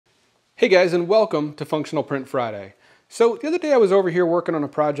Hey guys, and welcome to Functional Print Friday. So the other day I was over here working on a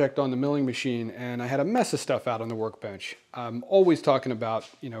project on the milling machine and I had a mess of stuff out on the workbench. I'm always talking about,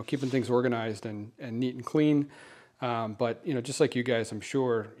 keeping things organized and neat and clean. But just like you guys, I'm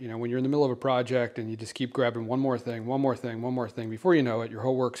sure, when you're in the middle of a project and you just keep grabbing one more thing, before you know it, your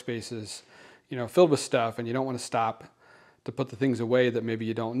whole workspace is, filled with stuff and you don't want to stop to put the things away that maybe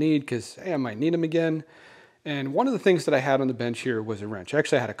you don't need because, hey, I might need them again. And one of the things that I had on the bench here was a wrench.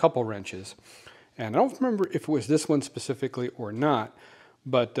 Actually, I had a couple wrenches. And I don't remember if it was this one specifically or not,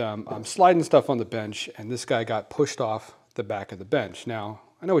 but I'm sliding stuff on the bench and this guy got pushed off the back of the bench. Now,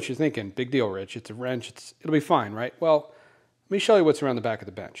 I know what you're thinking. Big deal, Rich. It's a wrench. It'll be fine, right? Well, let me show you what's around the back of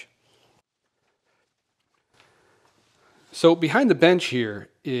the bench. So behind the bench here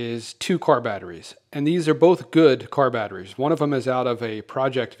is two car batteries, and these are both good car batteries. One of them is out of a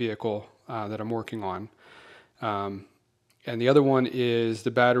project vehicle that I'm working on. And the other one is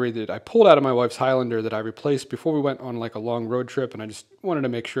the battery that I pulled out of my wife's Highlander that I replaced before we went on like a long road trip, and I just wanted to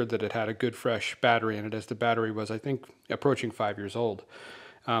make sure that it had a good fresh battery in it, as the battery was, I think, approaching 5 years old.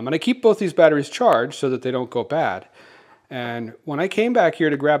 And I keep both these batteries charged so that they don't go bad. And when I came back here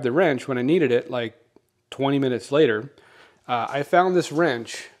to grab the wrench when I needed it, like 20 minutes later, I found this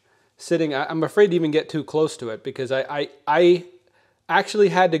wrench sitting. I'm afraid to even get too close to it because I actually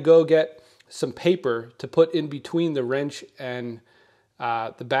had to go get some paper to put in between the wrench and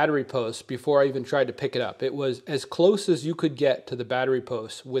the battery post before I even tried to pick it up. It was as close as you could get to the battery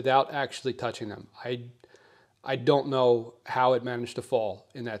posts without actually touching them. I don't know how it managed to fall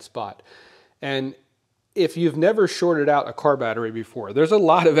in that spot. And if you've never shorted out a car battery before, there's a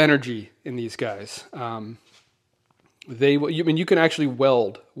lot of energy in these guys. You can actually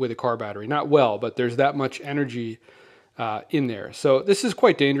weld with a car battery. Not well, but there's that much energy in there. So this is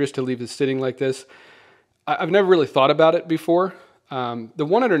quite dangerous to leave this sitting like this. I've never really thought about it before. The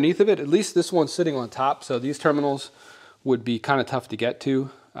one underneath of it, at least this one's sitting on top, so these terminals would be kind of tough to get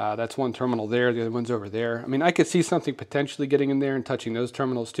to. That's one terminal there, the other one's over there. I mean, I could see something potentially getting in there and touching those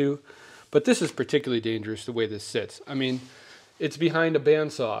terminals too, but this is particularly dangerous the way this sits. I mean, it's behind a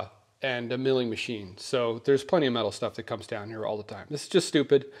bandsaw and a milling machine, so there's plenty of metal stuff that comes down here all the time. This is just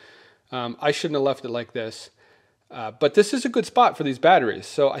stupid. I shouldn't have left it like this. But this is a good spot for these batteries.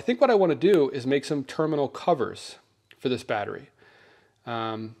 So I think what I want to do is make some terminal covers for this battery.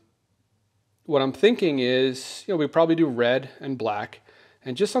 What I'm thinking is, we probably do red and black,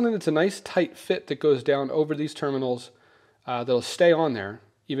 and just something that's a nice tight fit that goes down over these terminals that'll stay on there,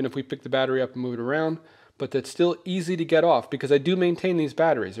 even if we pick the battery up and move it around, but that's still easy to get off because I do maintain these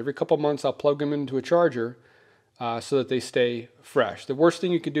batteries. Every couple months I'll plug them into a charger so that they stay fresh. The worst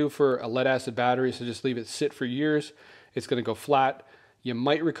thing you could do for a lead acid battery is to just leave it sit for years. It's going to go flat. You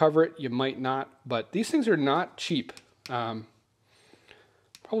might recover it, you might not, but these things are not cheap. Probably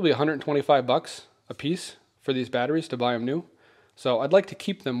 125 bucks a piece for these batteries to buy them new. So I'd like to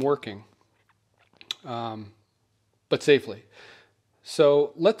keep them working, but safely.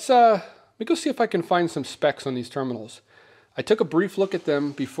 So let me go see if I can find some specs on these terminals. I took a brief look at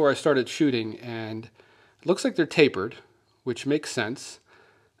them before I started shooting, and it looks like they're tapered, which makes sense.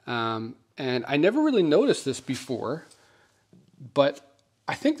 And I never really noticed this before, but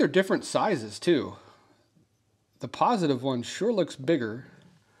I think they're different sizes too. The positive one sure looks bigger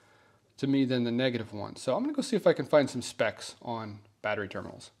to me than the negative one. So I'm gonna go see if I can find some specs on battery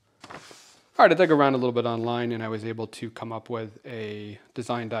terminals. All right, I dug around a little bit online and I was able to come up with a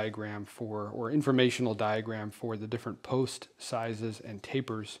design diagram or informational diagram for the different post sizes and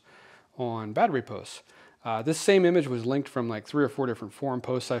tapers on battery posts. This same image was linked from like 3 or 4 different forum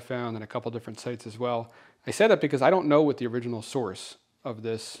posts I found and a couple different sites as well. I said that because I don't know what the original source of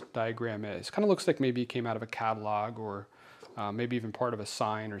this diagram is. Kind of looks like maybe it came out of a catalog or maybe even part of a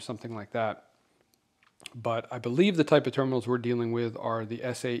sign or something like that. But I believe the type of terminals we're dealing with are the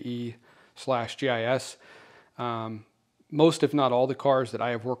SAE/GIS. Most, if not all, the cars that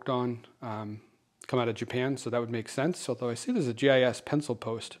I have worked on come out of Japan, so that would make sense. Although I see there's a GIS pencil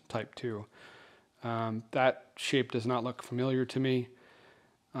post type too. That shape does not look familiar to me.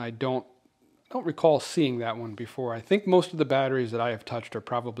 I don't recall seeing that one before. I think most of the batteries that I have touched are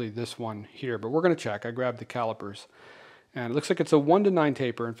probably this one here, but we're going to check. I grabbed the calipers, and it looks like it's a 1:9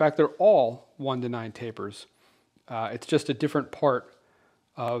 taper. In fact, they're all 1:9 tapers. It's just a different part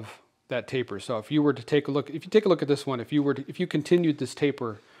of that taper. So if you were to take a look, if you take a look at this one, if you continued this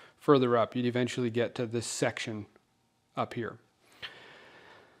taper further up, you'd eventually get to this section up here.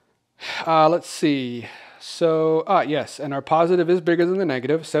 Let's see. So, yes, and our positive is bigger than the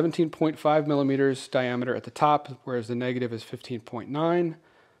negative, 17.5 millimeters diameter at the top, whereas the negative is 15.9.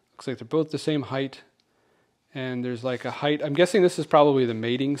 Looks like they're both the same height. And there's like a height. I'm guessing this is probably the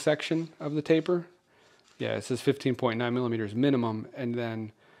mating section of the taper. Yeah, it says 15.9 millimeters minimum. And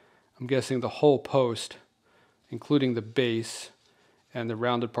then I'm guessing the whole post, including the base and the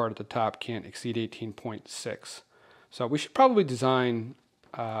rounded part at the top, can't exceed 18.6. So we should probably design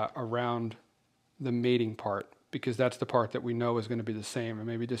around the mating part, because that's the part that we know is going to be the same, and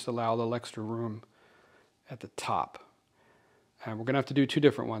maybe just allow a little extra room at the top. And we're going to have to do two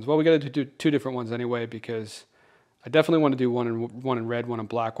different ones. Well, we got to do two different ones anyway, because I definitely want to do one in red, one in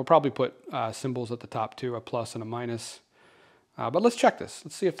black. We'll probably put symbols at the top too, a plus and a minus. But let's check this.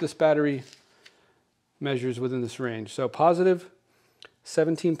 Let's see if this battery measures within this range. So positive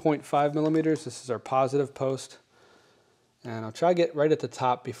 17.5 millimeters. This is our positive post. And I'll try to get right at the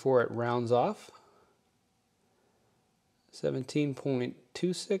top before it rounds off.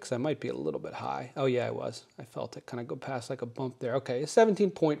 17.26. I might be a little bit high. Oh yeah, I was. I felt it kind of go past like a bump there. Okay,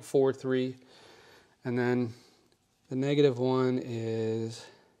 17.43. And then the negative one is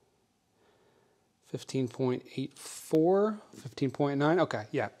 15.84, 15.9. Okay,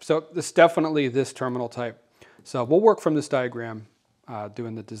 yeah. So this definitely this terminal type. So we'll work from this diagram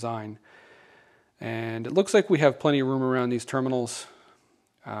doing the design. And it looks like we have plenty of room around these terminals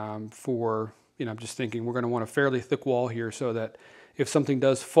for, I'm just thinking we're going to want a fairly thick wall here so that if something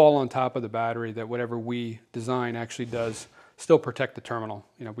does fall on top of the battery, that whatever we design actually does still protect the terminal.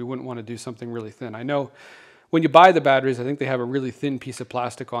 We wouldn't want to do something really thin. I know when you buy the batteries, I think they have a really thin piece of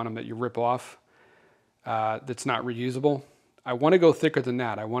plastic on them that you rip off that's not reusable. I want to go thicker than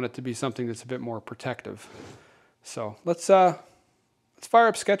that. I want it to be something that's a bit more protective. So let's fire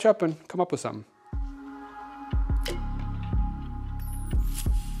up SketchUp and come up with something.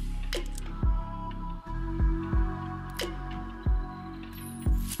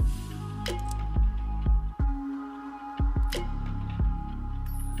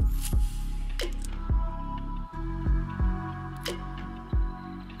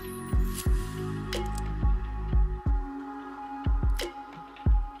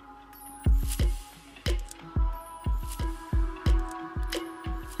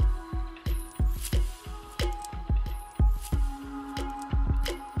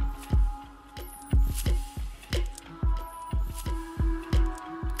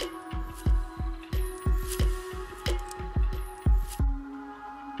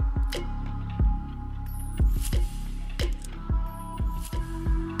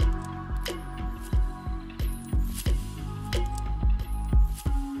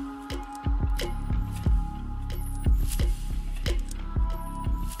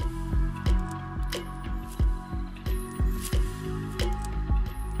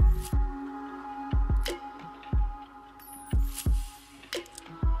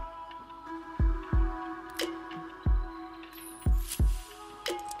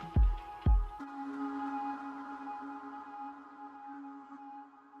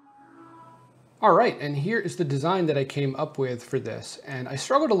 All right, and here is the design that I came up with for this. And I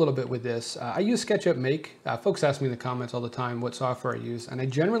struggled a little bit with this. I use SketchUp Make. Folks ask me in the comments all the time what software I use. And I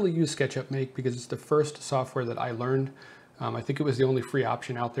generally use SketchUp Make because it's the first software that I learned. I think it was the only free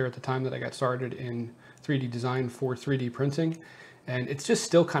option out there at the time that I got started in 3D design for 3D printing. And it's just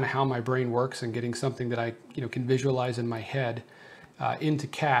still kind of how my brain works, and getting something that I can visualize in my head into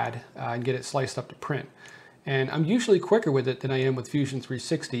CAD and get it sliced up to print. And I'm usually quicker with it than I am with Fusion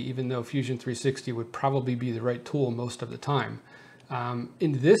 360, even though Fusion 360 would probably be the right tool most of the time.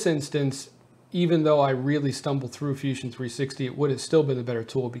 In this instance, even though I really stumbled through Fusion 360, it would have still been a better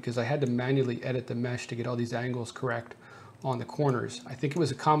tool because I had to manually edit the mesh to get all these angles correct on the corners. I think it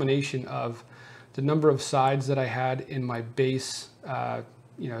was a combination of the number of sides that I had in my base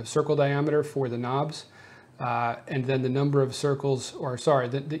circle diameter for the knobs, and then the number of circles, or sorry,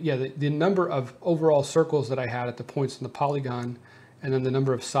 the number of overall circles that I had at the points in the polygon, and then the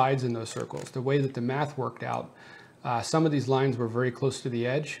number of sides in those circles. The way that the math worked out, some of these lines were very close to the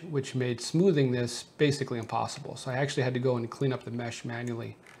edge, which made smoothing this basically impossible. So I actually had to go and clean up the mesh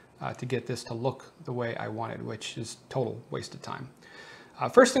manually to get this to look the way I wanted, which is total waste of time.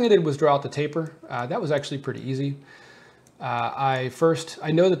 First thing I did was draw out the taper. That was actually pretty easy. I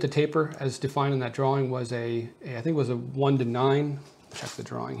know that the taper as defined in that drawing was I think it was a 1 to 9, check the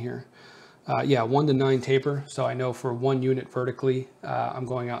drawing here. 1 to 9 taper. So I know for 1 unit vertically, I'm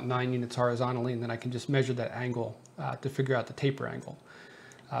going out 9 units horizontally, and then I can just measure that angle to figure out the taper angle.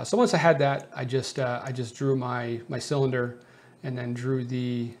 So once I had that, I just drew my cylinder, and then drew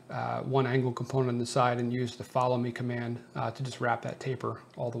the one angle component on the side and used the follow me command to just wrap that taper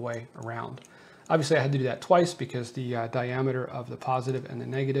all the way around. Obviously I had to do that twice because the diameter of the positive and the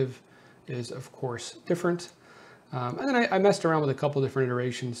negative is of course different. And then I messed around with a couple different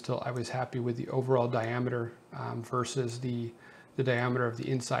iterations till I was happy with the overall diameter versus the diameter of the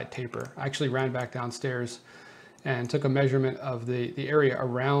inside taper. I actually ran back downstairs and took a measurement of the area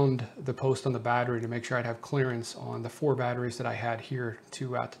around the post on the battery to make sure I'd have clearance on the 4 batteries that I had here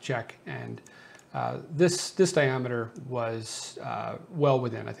to check. And this diameter was well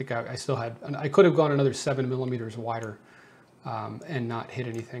within. I think I still had, I could have gone another 7 millimeters wider and not hit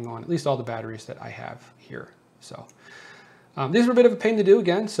anything on at least all the batteries that I have here. So these were a bit of a pain to do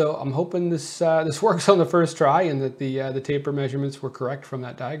again, so I'm hoping this works on the first try and that the taper measurements were correct from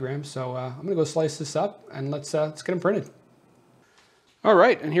that diagram. So I'm gonna go slice this up and let's get them printed. All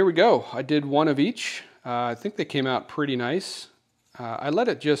right, and here we go. I did one of each. I think they came out pretty nice. I let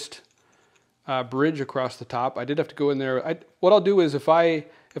it just bridge across the top. I did have to go in there. What I'll do is if I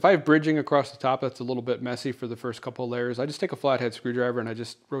have bridging across the top, that's a little bit messy for the first couple of layers. I just take a flathead screwdriver and I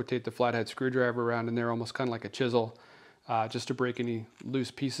just rotate the flathead screwdriver around in there, almost kind of like a chisel, just to break any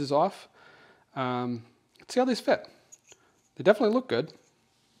loose pieces off. Let's see how these fit. They definitely look good.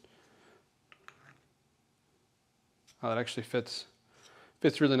 Oh, that actually fits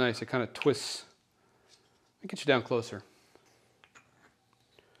really nice. It kind of twists. Let me get you down closer.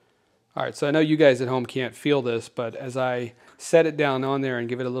 All right, so I know you guys at home can't feel this, but as I set it down on there and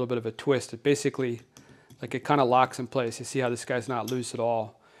give it a little bit of a twist, it basically, like it kind of locks in place. You see how this guy's not loose at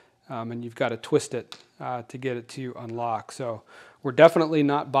all, and you've got to twist it to get it to unlock. So we're definitely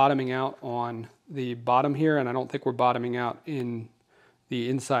not bottoming out on the bottom here, and I don't think we're bottoming out in the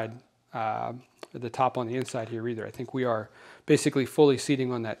inside, the top on the inside here either. I think we are basically fully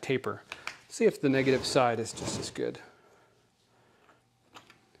seating on that taper. Let's see if the negative side is just as good.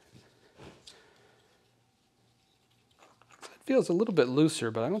 Feels a little bit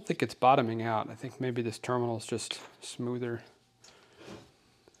looser, but I don't think it's bottoming out. I think maybe this terminal is just smoother.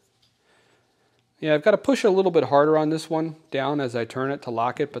 Yeah, I've got to push a little bit harder on this one down as I turn it to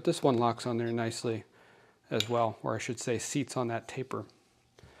lock it, but this one locks on there nicely as well, or I should say seats on that taper.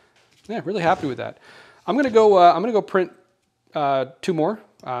 Yeah, really happy with that. I'm gonna go print 2 more,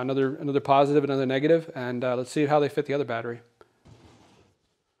 another positive, another negative, and let's see how they fit the other battery.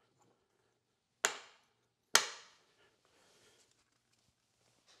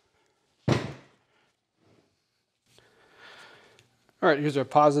 All right, here's our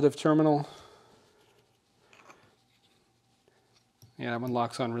positive terminal. Yeah, that one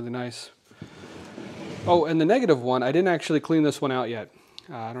locks on really nice. Oh, and the negative one, I didn't actually clean this one out yet.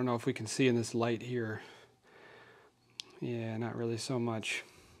 I don't know if we can see in this light here. Yeah, not really so much.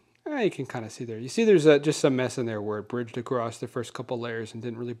 You can kind of see there. You see there's just some mess in there where it bridged across the first couple layers and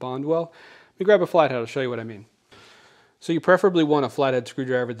didn't really bond well. Let me grab a flathead, I'll show you what I mean. So you preferably want a flathead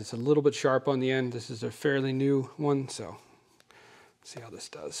screwdriver that's a little bit sharp on the end. This is a fairly new one, so see how this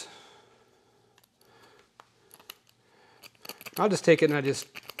does. I'll just take it and I just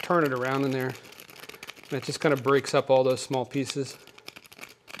turn it around in there. And it just kind of breaks up all those small pieces.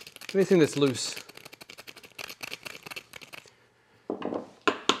 Anything that's loose. You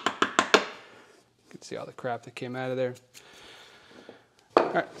can see all the crap that came out of there. All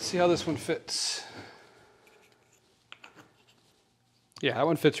right, let's see how this one fits. Yeah, that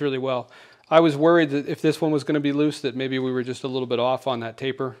one fits really well. I was worried that if this one was going to be loose, that maybe we were just a little bit off on that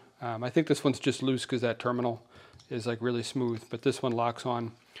taper. I think this one's just loose because that terminal is like really smooth, but this one locks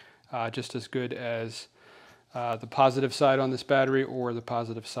on just as good as the positive side on this battery or the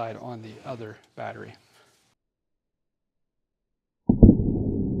positive side on the other battery.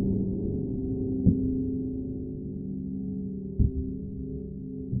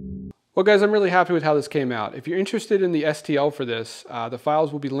 Well guys, I'm really happy with how this came out. If you're interested in the STL for this, the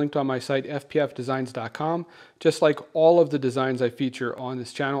files will be linked on my site, fpfdesigns.com. Just like all of the designs I feature on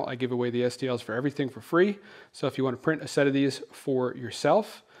this channel, I give away the STLs for everything for free. So if you want to print a set of these for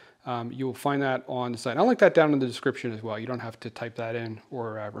yourself, you will find that on the site. I'll link that down in the description as well. You don't have to type that in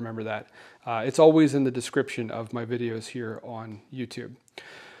or remember that. It's always in the description of my videos here on YouTube.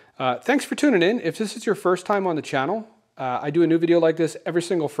 Thanks for tuning in. If this is your first time on the channel, I do a new video like this every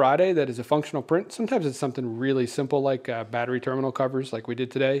single Friday that is a functional print. Sometimes it's something really simple like battery terminal covers like we did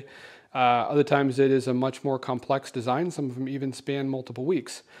today. Other times it is a much more complex design. Some of them even span multiple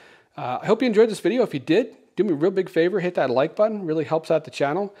weeks. I hope you enjoyed this video. If you did, do me a real big favor, hit that like button. It really helps out the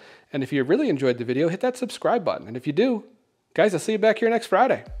channel. And if you really enjoyed the video, hit that subscribe button. And if you do, guys, I'll see you back here next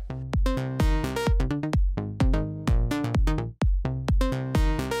Friday.